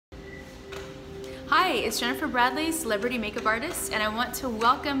Hi, it's Jennifer Bradley, celebrity makeup artist, and I want to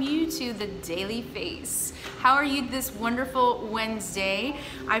welcome you to The Daily Face. How are you this wonderful Wednesday?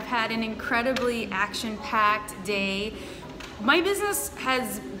 I've had an incredibly action-packed day. My business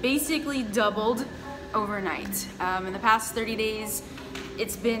has basically doubled overnight. In the past 30 days,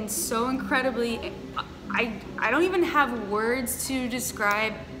 it's been so incredibly, I don't even have words to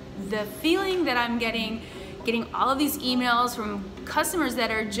describe the feeling that I'm getting all of these emails from customers that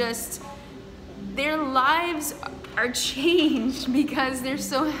are just, their lives are changed because they're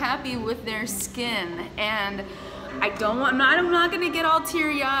so happy with their skin. And I'm not gonna get all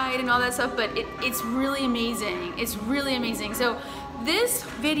teary-eyed and all that stuff, but it's really amazing. It's really amazing. So this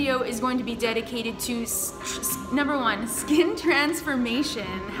video is going to be dedicated to number one, skin transformation,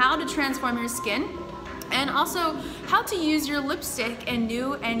 how to transform your skin, and also how to use your lipstick in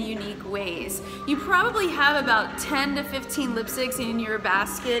new and unique ways. You probably have about 10 to 15 lipsticks in your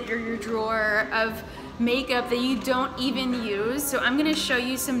basket or your drawer of makeup that you don't even use. So I'm gonna show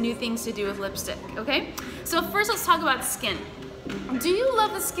you some new things to do with lipstick, okay? So first let's talk about skin. Do you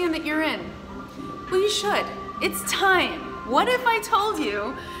love the skin that you're in? Well, you should. It's time. What if I told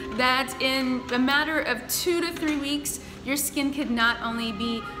you that in a matter of 2 to 3 weeks, your skin could not only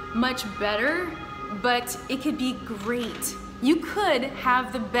be much better, but it could be great. You could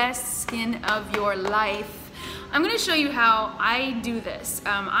have the best skin of your life. I'm gonna show you how I do this.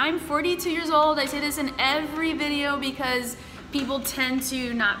 I'm 42 years old. I say this in every video because people tend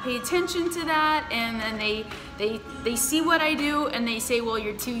to not pay attention to that, and then they see what I do and they say, well,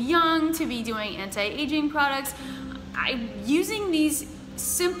 you're too young to be doing anti-aging products. I'm using these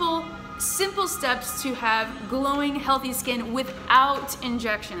simple steps to have glowing, healthy skin without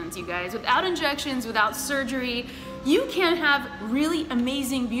injections, you guys. Without injections, without surgery, you can have really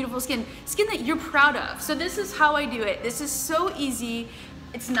amazing, beautiful skin that you're proud of. So this is how I do it. This is so easy.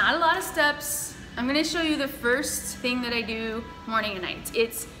 It's not a lot of steps. I'm gonna show you the first thing that I do morning and night.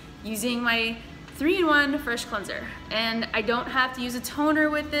 It's using my 3-in-1 Fresh Cleanser. And I don't have to use a toner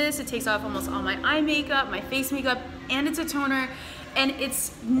with this. It takes off almost all my eye makeup, my face makeup, and it's a toner. And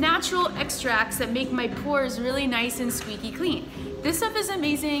it's natural extracts that make my pores really nice and squeaky clean. This stuff is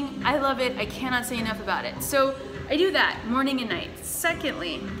amazing. I love it. I cannot say enough about it. So I do that morning and night.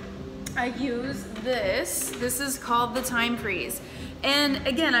 Secondly, I use this. This is called the Time Freeze. And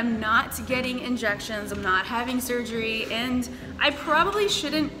again, I'm not getting injections. I'm not having surgery. And I probably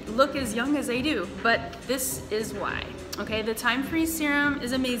shouldn't look as young as I do, but this is why. Okay, the Time Freeze serum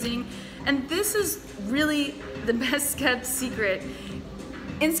is amazing. And this is really the best kept secret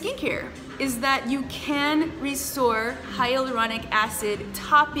in skincare, is that you can restore hyaluronic acid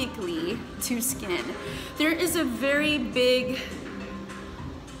topically to skin. There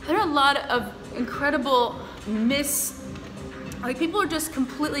are a lot of incredible people are just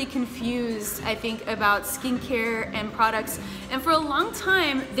completely confused, I think, about skincare and products. And for a long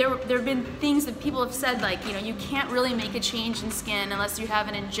time, there have been things that people have said, like, you know, you can't really make a change in skin unless you have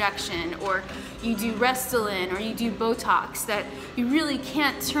an injection, or you do Restylane, or you do Botox, that you really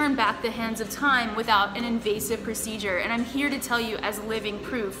can't turn back the hands of time without an invasive procedure. And I'm here to tell you as living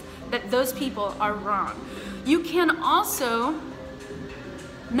proof that those people are wrong. You can also,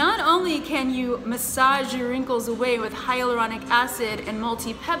 not only can you massage your wrinkles away with hyaluronic acid and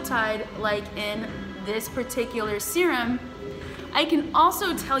multi-peptide like in this particular serum, I can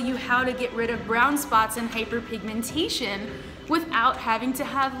also tell you how to get rid of brown spots and hyperpigmentation without having to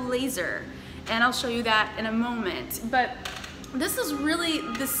have laser. And I'll show you that in a moment. But this is really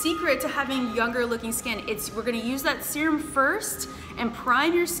the secret to having younger looking skin. We're gonna use that serum first and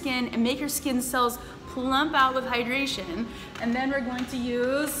prime your skin and make your skin cells plump out with hydration, and then we're going to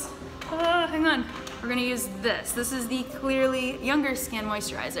use, we're gonna use this. This is the Clearly Younger Skin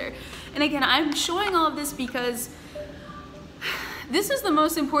Moisturizer. And again, I'm showing all of this because this is the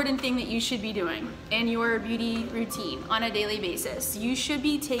most important thing that you should be doing in your beauty routine on a daily basis. You should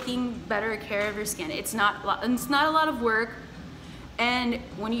be taking better care of your skin. It's not a lot of work, and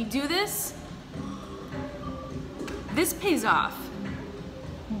when you do this, this pays off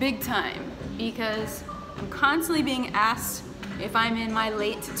big time, because I'm constantly being asked if I'm in my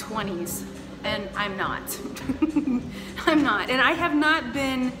late 20s, and I'm not. I'm not, and I have not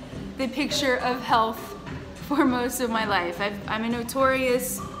been the picture of health for most of my life. I'm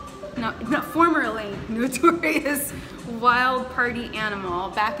a formerly notorious wild party animal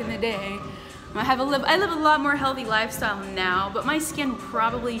back in the day. I live a lot more healthy lifestyle now, but my skin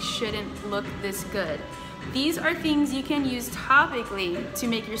probably shouldn't look this good. These are things you can use topically to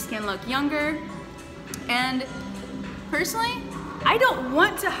make your skin look younger. And personally, I don't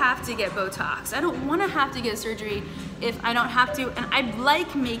want to have to get Botox. I don't want to have to get surgery. if I don't have to, and I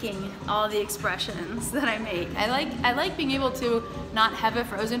like making all the expressions that I make. I like being able to not have a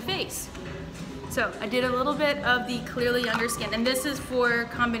frozen face. So I did a little bit of the Clearly Younger skin, and this is for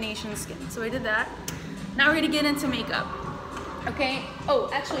combination skin. So I did that. Now we're gonna get into makeup. Okay, oh,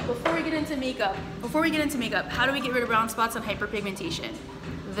 actually, before we get into makeup, how do we get rid of brown spots and hyperpigmentation?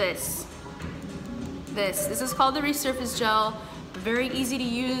 This is called the Resurface Gel. Very easy to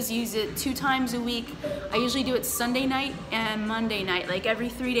use it 2 times a week. I usually do it Sunday night and Monday night, like every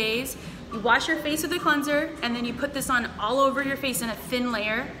 3 days. You wash your face with a cleanser, and then you put this on all over your face in a thin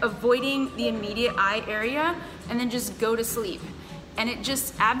layer, avoiding the immediate eye area, and then just go to sleep. And it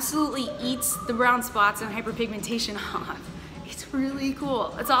just absolutely eats the brown spots and hyperpigmentation off. It's really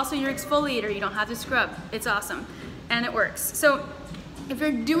cool. It's also your exfoliator. You don't have to scrub. It's awesome, and it works. So if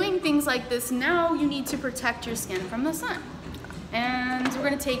you're doing things like this, now you need to protect your skin from the sun. And we're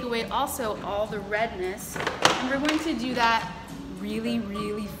gonna take away also all the redness, and we're going to do that really,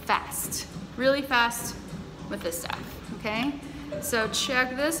 really fast with this stuff, okay? So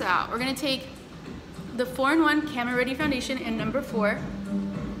check this out. We're gonna take the 4-in-1 Camera Ready Foundation in number 4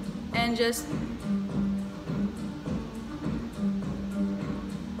 and just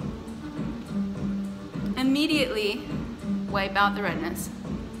immediately wipe out the redness.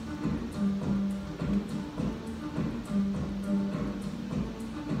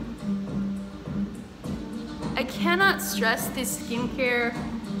 I cannot stress the skincare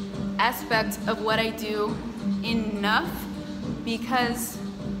aspect of what I do enough, because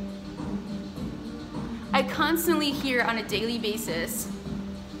I constantly hear on a daily basis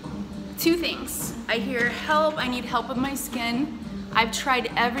 2 things. I hear help, I need help with my skin, I've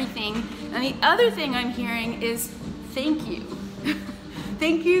tried everything, and the other thing I'm hearing is thank you.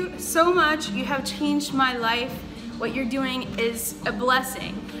 Thank you so much, you have changed my life. What you're doing is a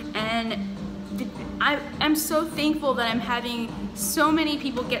blessing, and I'm so thankful that I'm having so many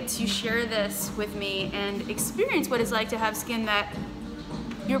people get to share this with me and experience what it's like to have skin that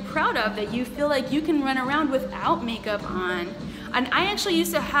you're proud of, that you feel like you can run around without makeup on. And I actually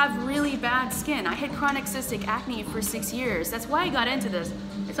used to have really bad skin. I had chronic cystic acne for 6 years. That's why I got into this.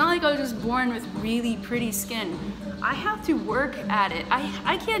 It's not like I was just born with really pretty skin. I have to work at it.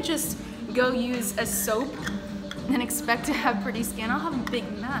 I can't just go use a soap and expect to have pretty skin. I'll have a big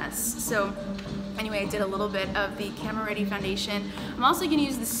mess. So anyway, I did a little bit of the Camera Ready Foundation. I'm also gonna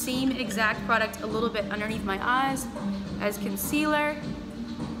use the same exact product a little bit underneath my eyes as concealer.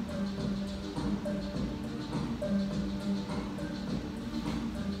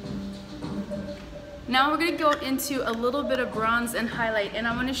 Now we're gonna go into a little bit of bronze and highlight, and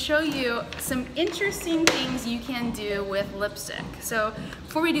I'm gonna show you some interesting things you can do with lipstick. So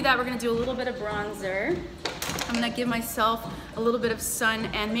before we do that, we're gonna do a little bit of bronzer. I'm gonna give myself a little bit of sun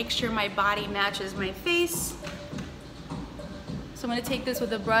and make sure my body matches my face. So I'm gonna take this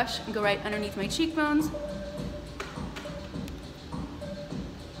with a brush and go right underneath my cheekbones.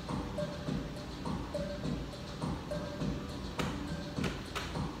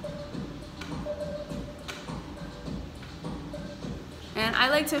 And I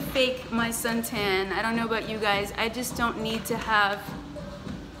like to fake my suntan. I don't know about you guys, I just don't need to have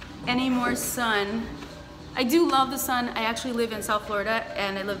any more sun. I do love the sun. I actually live in South Florida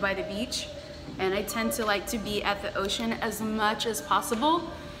and I live by the beach, and I tend to like to be at the ocean as much as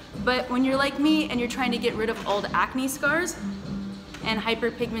possible. But when you're like me and you're trying to get rid of old acne scars and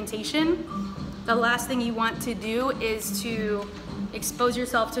hyperpigmentation, the last thing you want to do is to expose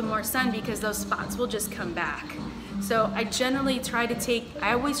yourself to more sun, because those spots will just come back. So I generally try to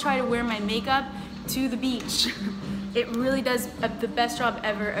I always try to wear my makeup to the beach. It really does the best job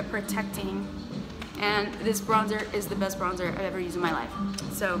ever of protecting. And this bronzer is the best bronzer I've ever used in my life.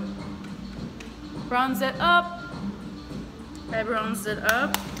 So, bronze it up. I bronzed it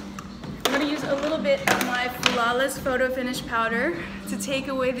up. I'm gonna use a little bit of my Flawless Photo Finish powder to take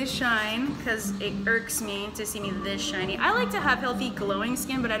away the shine, because it irks me to see me this shiny. I like to have healthy glowing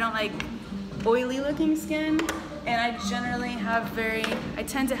skin, but I don't like oily looking skin. And I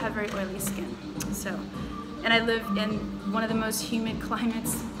tend to have very oily skin. So, and I live in one of the most humid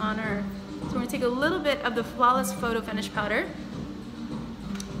climates on earth. So we're gonna take a little bit of the Flawless Photo Finish powder,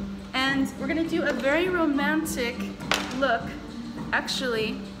 and we're gonna do a very romantic look,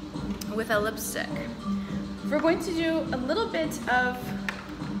 actually, with a lipstick. We're going to do a little bit of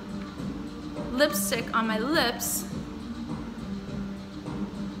lipstick on my lips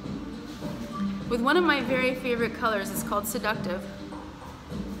with one of my very favorite colors. It's called Seductive.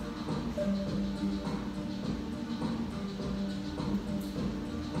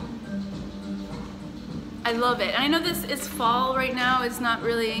 I love it. And I know this is fall right now, it's not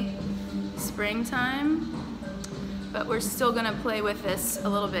really springtime, but we're still gonna play with this a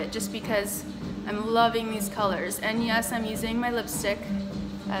little bit just because I'm loving these colors. And yes, I'm using my lipstick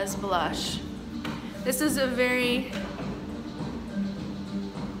as blush. This is a very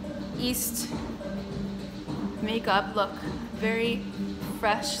East makeup look, very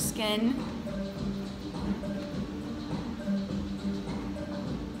fresh skin.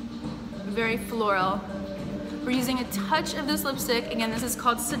 Very floral. We're using a touch of this lipstick. Again, this is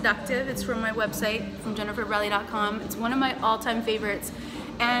called Seductive. It's from my website, from jenniferbradley.com. It's one of my all-time favorites.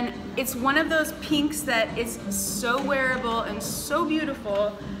 And it's one of those pinks that is so wearable and so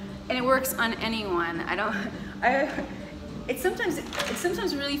beautiful, and it works on anyone. It's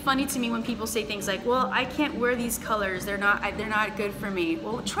sometimes really funny to me when people say things like, well, I can't wear these colors. They're not good for me.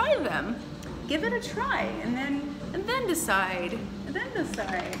 Well, try them. Give it a try, and then decide.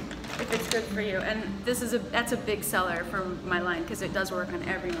 If it's good for you. And that's a big seller for my line because it does work on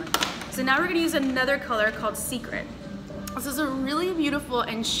everyone. So now we're gonna use another color called Secret. This is a really beautiful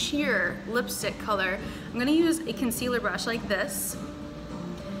and sheer lipstick color. I'm gonna use a concealer brush like this,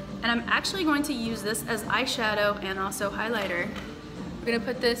 and I'm actually going to use this as eyeshadow and also highlighter. I'm gonna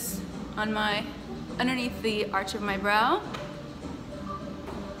put this on underneath the arch of my brow.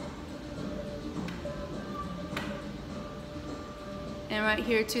 And right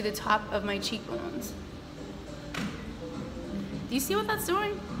here to the top of my cheekbones. Do you see what that's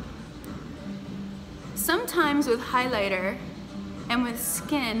doing? Sometimes with highlighter and with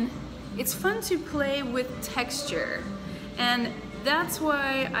skin, it's fun to play with texture. And that's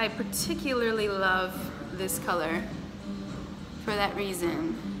why I particularly love this color, for that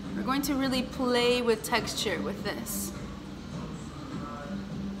reason. We're going to really play with texture with this.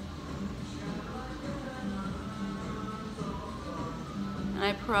 And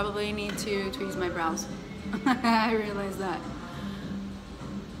I probably need to tweeze my brows. I realize that.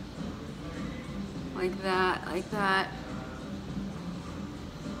 Like that, like that.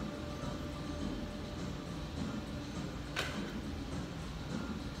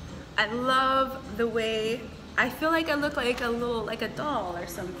 I love the way, I feel like I look like like a doll or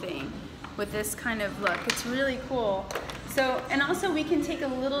something with this kind of look. It's really cool. So, and also we can take a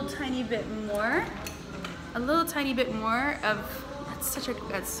little tiny bit more of,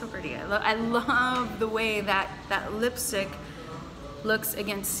 that's so pretty. I love the way that lipstick looks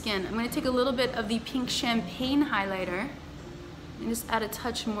against skin. I'm gonna take a little bit of the pink champagne highlighter and just add a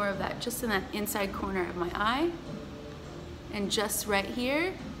touch more of that just in that inside corner of my eye. And just right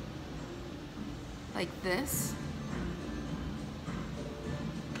here, like this.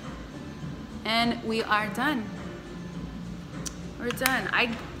 And we are done. We're done. I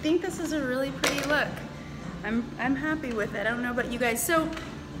think this is a really pretty look. I'm happy with it. I don't know about you guys. So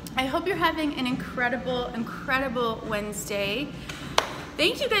I hope you're having an incredible Wednesday.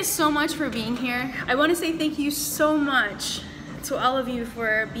 Thank you guys so much for being here. I want to say thank you so much to all of you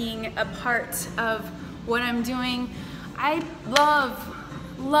for being a part of what I'm doing. I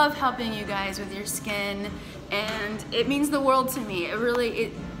love helping you guys with your skin, and it means the world to me.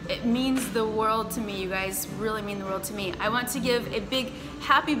 It means the world to me. You guys really mean the world to me. I want to give a big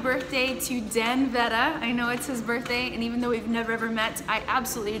happy birthday to Dan Vetta. I know it's his birthday, and even though we've never ever met, I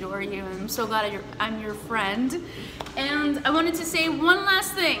absolutely adore you, and I'm so glad I'm your friend. And I wanted to say one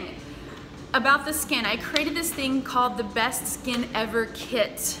last thing about the skin. I created this thing called the Best Skin Ever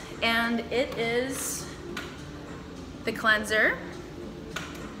Kit, and it is the cleanser,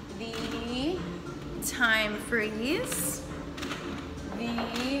 the Time Freeze,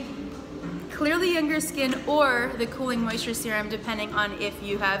 the Clearly Younger Skin, or the Cooling Moisture Serum, depending on if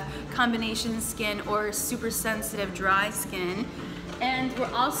you have combination skin or super sensitive dry skin. And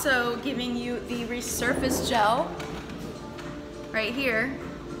we're also giving you the Resurface Gel right here.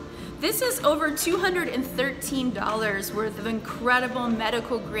 This is over $213 worth of incredible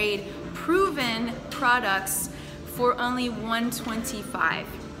medical grade proven products for only $125.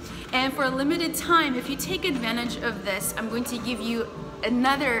 And for a limited time, if you take advantage of this, I'm going to give you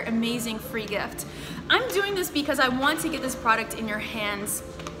another amazing free gift. I'm doing this because I want to get this product in your hands,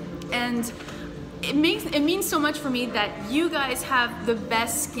 and it means so much for me that you guys have the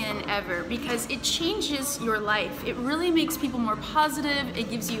best skin ever, because it changes your life. It really makes people more positive. It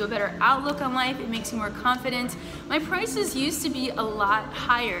gives you a better outlook on life. It makes you more confident. My prices used to be a lot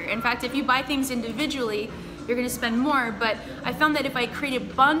higher. In fact, if you buy things individually, you're gonna spend more, but I found that if I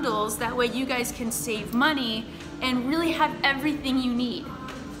created bundles, that way you guys can save money and really have everything you need.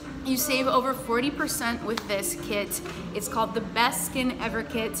 You save over 40% with this kit. It's called the Best Skin Ever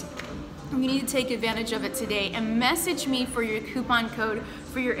Kit. You need to take advantage of it today and message me for your coupon code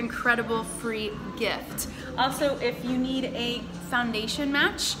for your incredible free gift. Also, if you need a foundation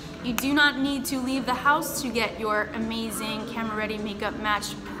match, You do not need to leave the house to get your amazing camera ready makeup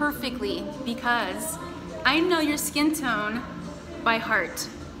matched perfectly, because I know your skin tone by heart.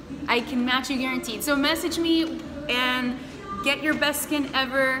 I can match you guaranteed. So message me and get your best skin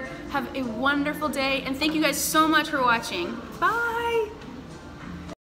ever. Have a wonderful day, and thank you guys so much for watching. Bye.